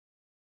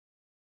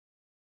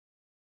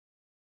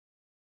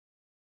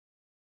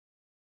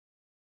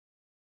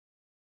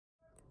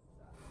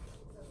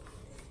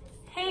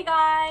Hey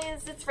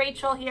guys, it's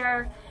Rachel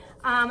here.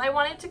 I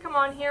wanted to come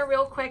on here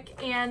real quick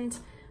and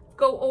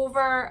go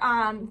over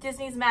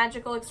Disney's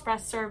Magical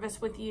Express service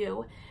with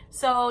you.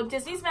 So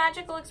Disney's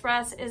Magical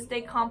Express is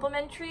the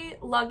complimentary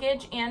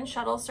luggage and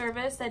shuttle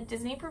service that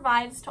Disney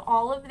provides to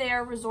all of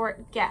their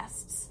resort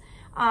guests.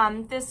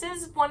 This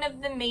is one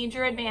of the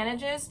major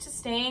advantages to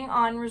staying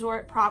on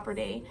resort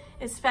property,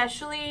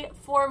 especially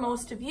for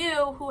most of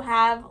you who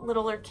have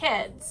littler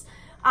kids.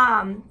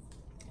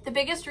 The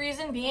biggest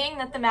reason being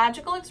that the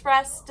Magical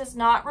Express does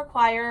not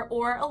require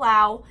or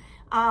allow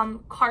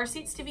car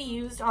seats to be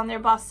used on their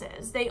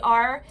buses. They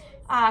are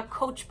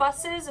coach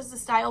buses is the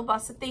style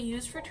bus that they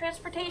use for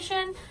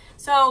transportation,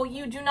 so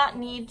you do not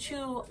need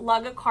to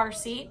lug a car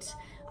seat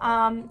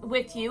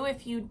with you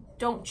if you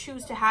don't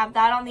choose to have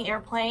that on the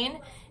airplane.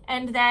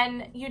 And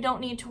then you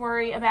don't need to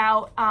worry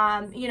about,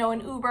 an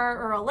Uber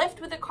or a Lyft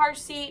with a car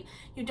seat.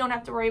 You don't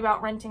have to worry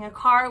about renting a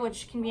car,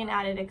 which can be an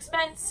added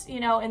expense,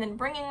 and then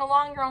bringing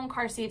along your own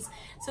car seats.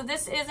 So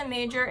this is a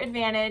major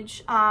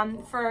advantage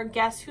for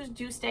guests who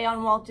do stay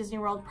on Walt Disney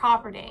World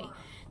property.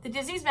 The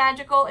Disney's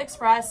Magical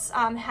Express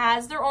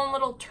has their own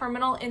little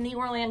terminal in the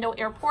Orlando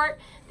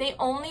airport. They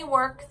only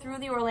work through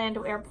the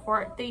Orlando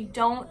airport. They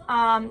don't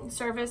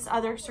service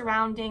other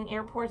surrounding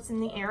airports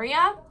in the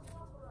area.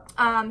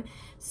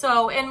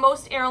 And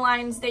most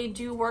airlines, they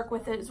do work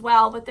with it as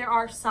well, but there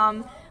are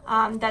some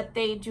that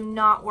they do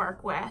not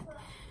work with.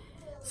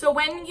 So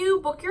when you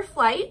book your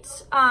flight,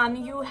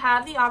 you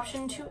have the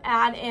option to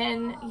add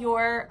in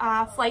your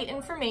flight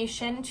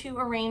information to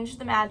arrange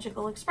the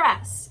Magical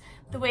Express.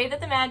 The way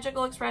that the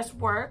Magical Express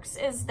works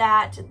is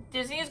that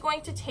Disney is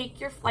going to take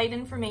your flight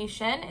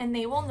information and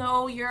they will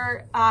know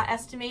your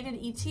estimated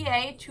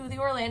ETA to the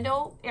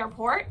Orlando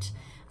airport.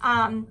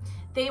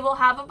 They will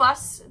have a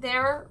bus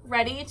there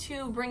ready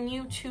to bring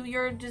you to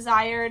your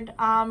desired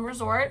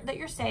resort that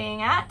you're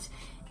staying at.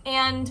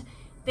 And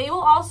they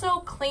will also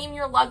claim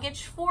your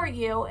luggage for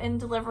you and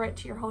deliver it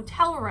to your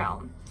hotel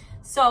room.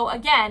 So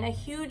again, a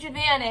huge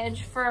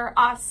advantage for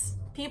us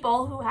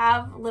people who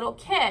have little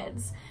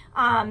kids.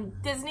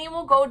 Disney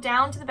will go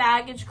down to the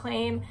baggage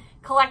claim,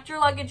 collect your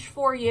luggage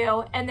for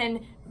you, and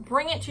then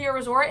bring it to your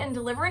resort and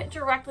deliver it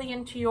directly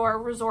into your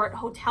resort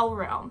hotel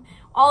room.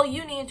 All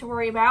you need to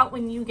worry about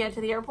when you get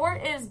to the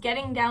airport is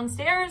getting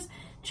downstairs,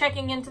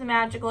 checking into the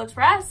Magical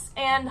Express,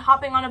 and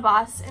hopping on a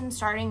bus and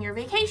starting your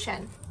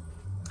vacation.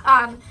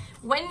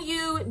 When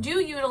you do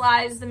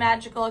utilize the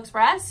Magical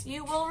Express,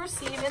 you will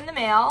receive in the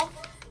mail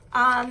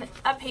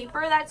a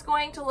paper that's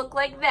going to look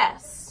like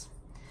this.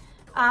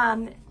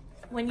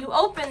 When you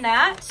open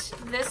that,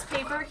 this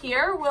paper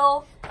here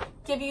will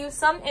give you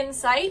some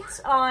insight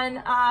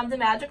on the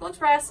Magical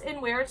Express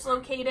and where it's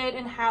located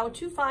and how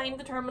to find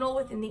the terminal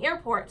within the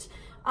airport.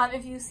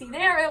 If you see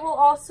there, it will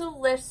also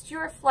list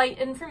your flight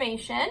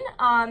information,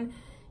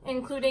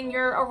 including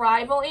your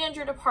arrival and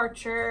your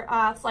departure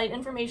flight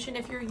information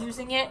if you're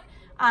using it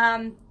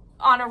on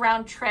a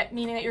round trip,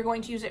 meaning that you're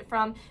going to use it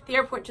from the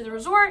airport to the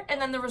resort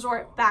and then the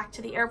resort back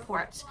to the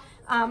airport.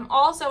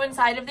 Also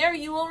inside of there,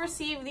 you will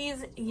receive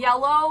these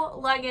yellow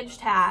luggage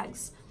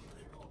tags.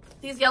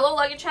 These yellow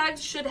luggage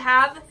tags should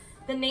have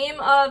the name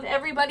of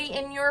everybody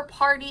in your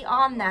party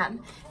on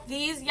them.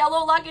 These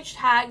yellow luggage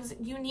tags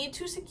you need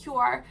to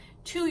secure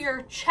to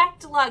your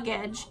checked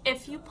luggage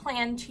if you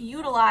plan to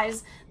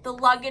utilize the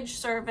luggage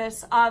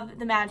service of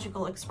the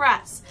Magical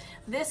Express.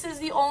 This is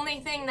the only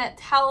thing that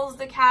tells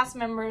the cast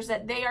members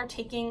that they are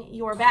taking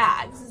your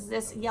bags, is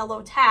this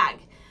yellow tag.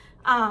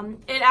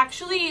 It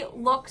actually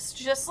looks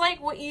just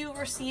like what you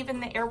receive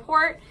in the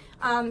airport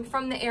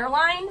from the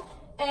airline,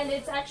 and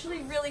it's actually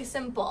really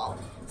simple.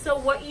 So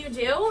what you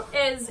do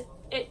is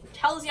it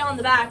tells you on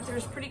the back,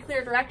 there's pretty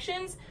clear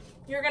directions.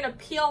 You're gonna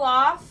peel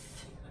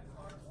off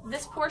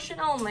this portion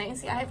only.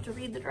 See, I have to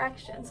read the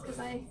directions because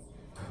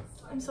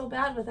I'm so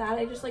bad with that.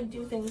 I just like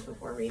do things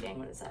before reading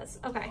what it says.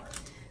 Okay,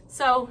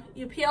 so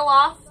you peel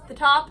off the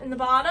top and the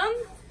bottom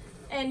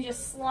and you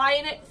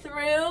slide it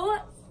through.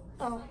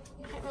 Oh,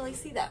 you can't really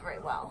see that very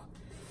well.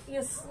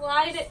 You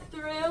slide it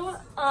through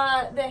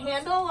the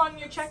handle on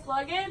your checked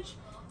luggage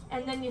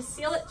and then you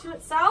seal it to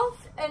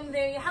itself, and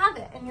there you have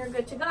it, and you're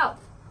good to go.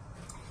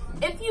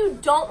 If you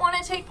don't want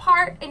to take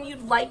part and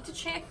you'd like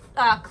to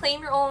claim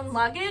your own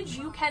luggage,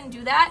 you can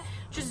do that.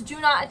 Just do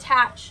not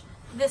attach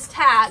this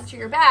tag to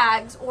your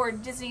bags or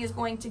Disney is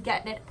going to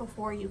get it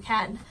before you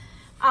can.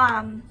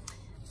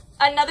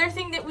 Another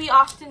thing that we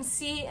often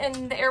see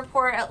in the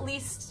airport, at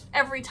least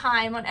every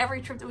time on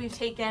every trip that we've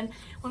taken,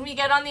 when we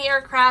get on the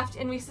aircraft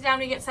and we sit down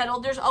to get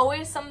settled, there's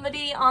always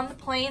somebody on the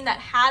plane that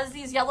has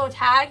these yellow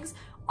tags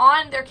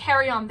on their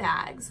carry-on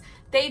bags.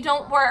 They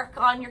don't work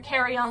on your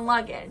carry-on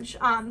luggage.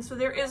 So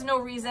there is no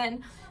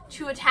reason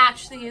to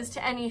attach these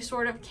to any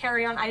sort of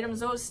carry-on items.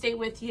 Those stay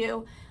with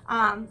you,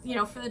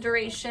 for the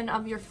duration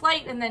of your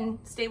flight and then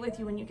stay with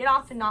you when you get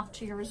off and off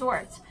to your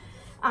resort.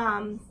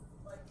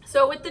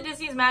 So with the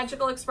Disney's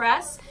Magical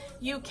Express,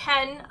 you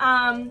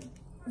can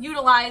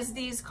utilize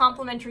these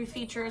complimentary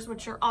features,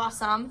 which are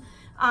awesome.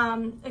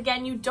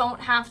 Again, you don't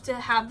have to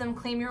have them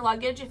claim your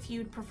luggage if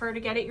you'd prefer to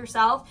get it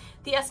yourself.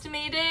 The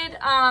estimated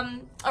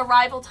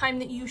arrival time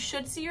that you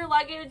should see your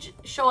luggage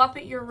show up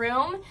at your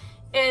room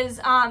is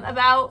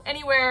about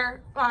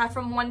anywhere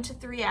from 1 to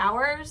 3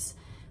 hours.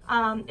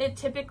 It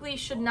typically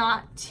should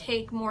not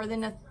take more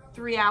than a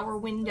 3-hour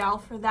window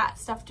for that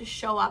stuff to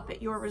show up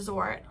at your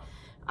resort.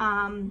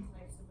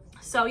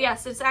 So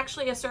yes, it's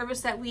actually a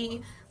service that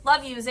we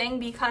love using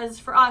because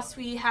for us,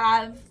 we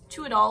have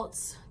 2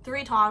 adults,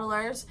 3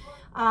 toddlers,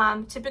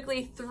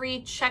 typically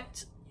 3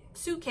 checked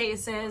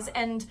suitcases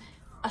and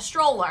a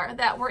stroller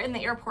that we're in the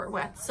airport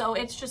with. So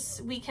it's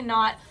just, we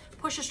cannot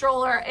push a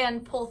stroller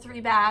and pull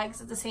 3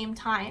 bags at the same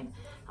time.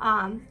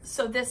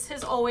 So this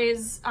is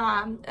always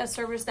a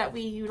service that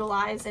we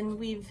utilize, and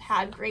we've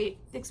had great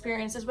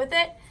experiences with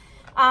it.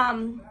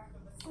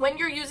 When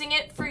you're using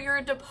it for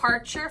your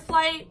departure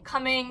flight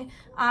coming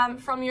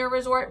from your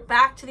resort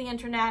back to the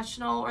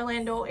International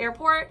Orlando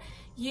Airport,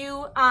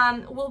 you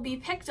will be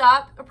picked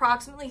up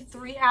approximately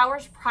 3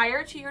 hours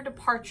prior to your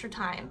departure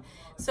time.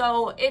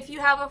 So if you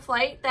have a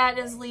flight that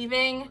is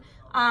leaving,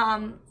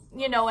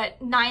 you know,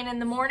 at 9 in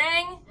the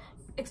morning,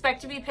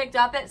 expect to be picked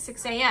up at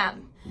 6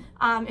 a.m.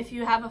 If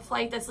you have a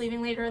flight that's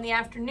leaving later in the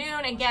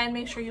afternoon, again,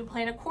 make sure you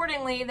plan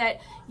accordingly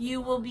that you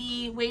will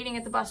be waiting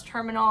at the bus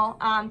terminal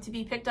to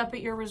be picked up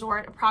at your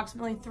resort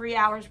approximately 3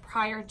 hours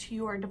prior to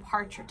your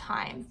departure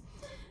time.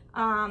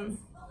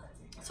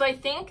 So I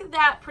think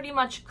that pretty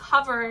much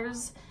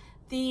covers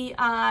the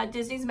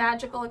Disney's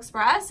Magical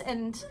Express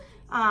and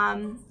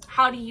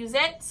how to use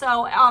it.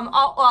 So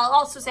I'll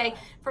also say,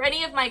 for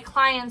any of my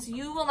clients,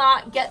 you will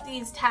not get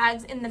these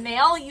tags in the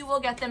mail. You will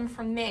get them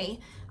from me.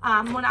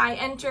 When I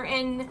enter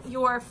in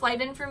your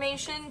flight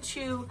information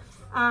to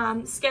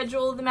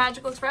schedule the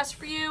Magical Express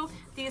for you,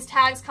 these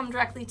tags come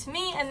directly to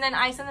me, and then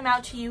I send them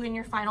out to you in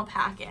your final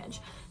package.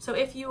 So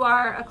if you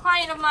are a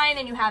client of mine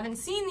and you haven't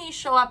seen these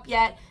show up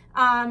yet,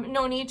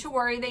 no need to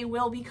worry, they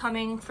will be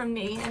coming from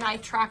me, and I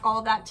track all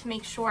of that to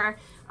make sure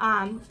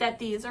that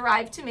these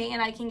arrive to me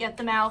and I can get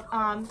them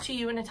out to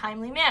you in a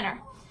timely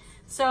manner.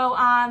 So,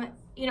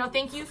 you know,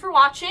 thank you for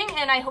watching,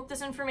 and I hope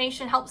this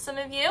information helps some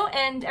of you,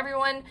 and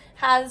everyone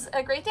has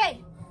a great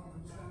day.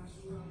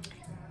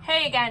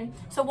 Hey again.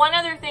 So one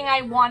other thing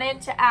I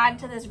wanted to add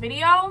to this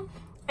video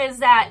is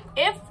that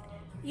if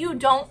you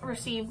don't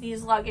receive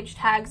these luggage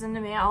tags in the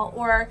mail,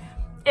 or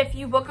if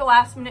you book a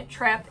last minute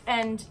trip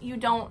and you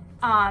don't,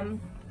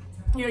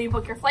 you know, you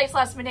book your flights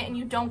last minute and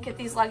you don't get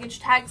these luggage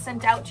tags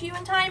sent out to you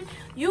in time,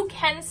 you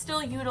can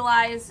still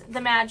utilize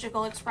the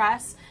Magical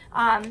Express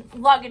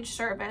luggage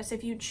service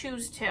if you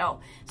choose to.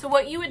 So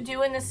what you would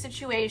do in this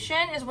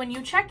situation is when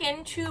you check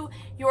into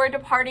your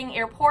departing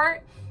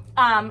airport,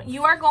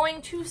 you are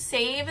going to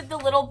save the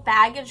little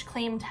baggage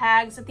claim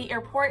tags that the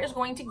airport is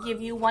going to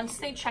give you once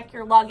they check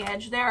your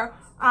luggage. They're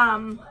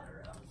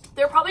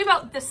probably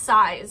about this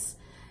size,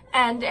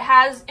 and it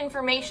has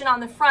information on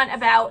the front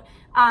about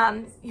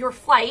your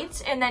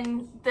flight, and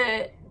then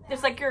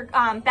there's like your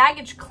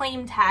baggage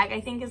claim tag, I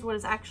think is what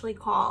it's actually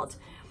called.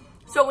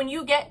 So when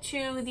you get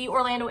to the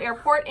Orlando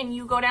airport and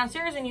you go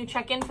downstairs and you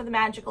check in for the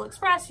Magical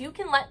Express, you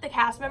can let the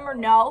cast member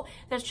know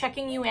that's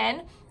checking you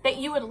in that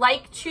you would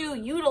like to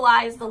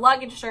utilize the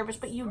luggage service,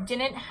 but you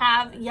didn't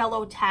have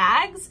yellow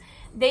tags.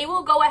 They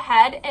will go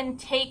ahead and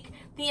take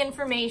the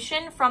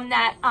information from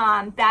that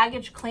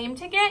baggage claim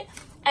ticket,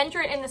 enter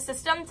it in the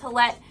system to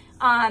let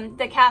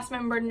the cast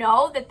member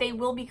know that they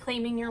will be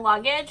claiming your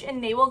luggage,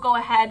 and they will go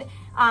ahead,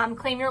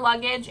 claim your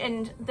luggage,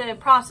 and the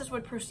process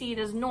would proceed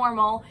as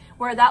normal,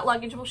 where that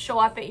luggage will show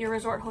up at your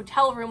resort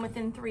hotel room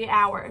within 3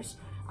 hours.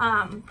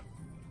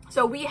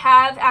 So we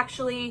have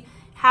actually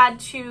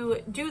had to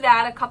do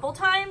that a couple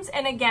times,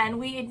 and again,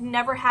 we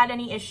never had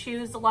any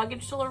issues. The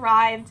luggage still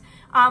arrived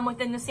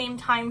within the same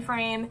time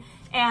frame,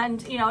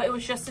 and you know, it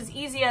was just as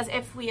easy as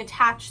if we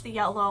attached the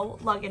yellow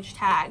luggage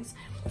tags.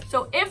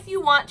 So if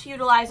you want to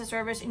utilize the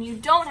service and you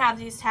don't have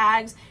these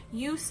tags,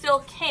 you still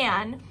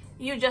can.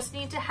 You just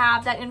need to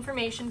have that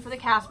information for the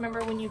cast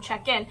member when you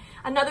check in.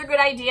 Another good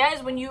idea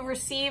is when you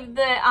receive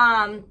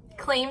the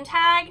claim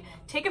tag,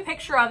 take a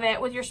picture of it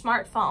with your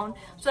smartphone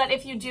so that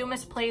if you do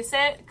misplace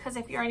it, because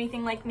if you're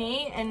anything like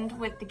me and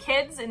with the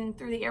kids and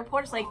through the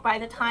airport, it's like by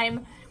the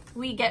time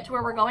we get to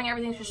where we're going,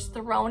 everything's just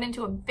thrown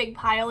into a big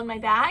pile in my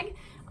bag.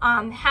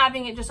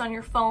 Having it just on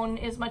your phone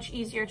is much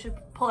easier to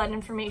pull that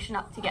information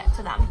up to get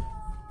to them.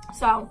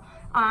 So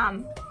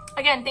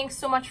again, thanks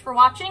so much for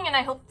watching, and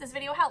I hope this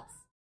video helps.